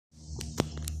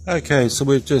Okay, so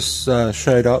we've just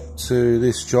showed up to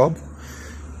this job,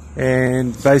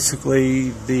 and basically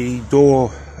the door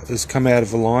has come out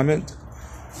of alignment,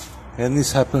 and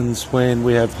this happens when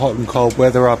we have hot and cold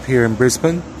weather up here in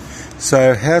Brisbane.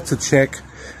 So how to check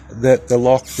that the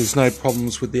lock, there's no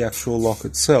problems with the actual lock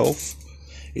itself,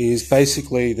 is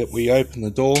basically that we open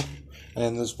the door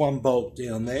and there's one bolt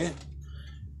down there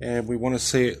and we want to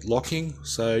see it locking.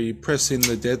 So you press in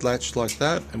the dead latch like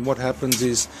that, and what happens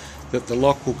is that the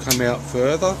lock will come out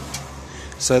further.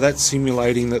 So that's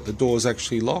simulating that the door is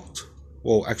actually locked,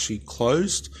 or actually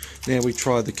closed. Now we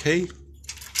try the key,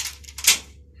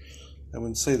 and we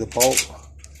can see the bolt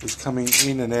is coming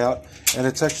in and out, and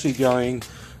it's actually going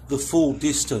the full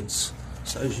distance.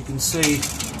 So as you can see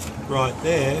right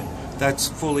there, that's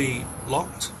fully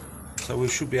locked. So we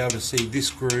should be able to see this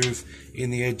groove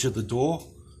in the edge of the door.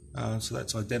 So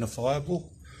that's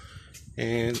identifiable.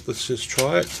 And let's just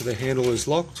try it. So the handle is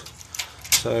locked.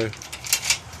 So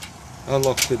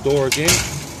unlock the door again,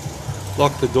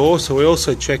 lock the door. So we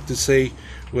also check to see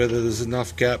whether there's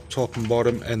enough gap top and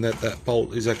bottom, and that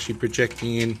bolt is actually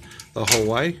projecting in the whole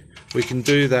way. We can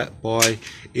do that by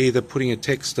either putting a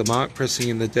texter mark, pressing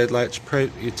in the dead latch,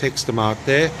 press your texter mark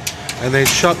there, and then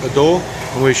shut the door,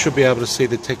 and we should be able to see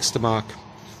the texter mark.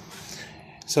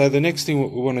 So the next thing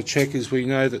what we want to check is we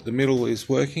know that the middle is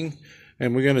working,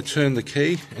 and we're going to turn the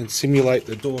key and simulate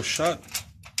the door shut.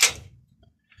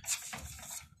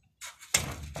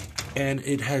 And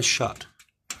it has shut.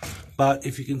 But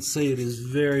if you can see, it is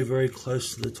very, very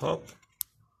close to the top.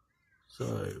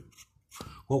 So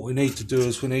what we need to do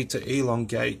is we need to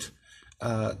elongate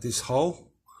this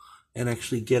hole and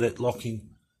actually get it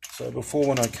locking. So before,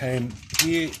 when I came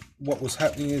here, what was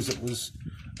happening is it was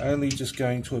only just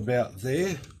going to about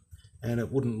there and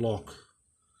it wouldn't lock.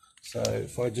 So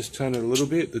if I just turn it a little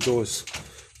bit, the door's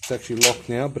it's actually locked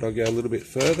now, but I go a little bit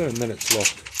further and then it's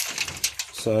locked.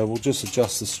 So we'll just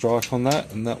adjust the strike on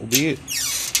that, and that will be it.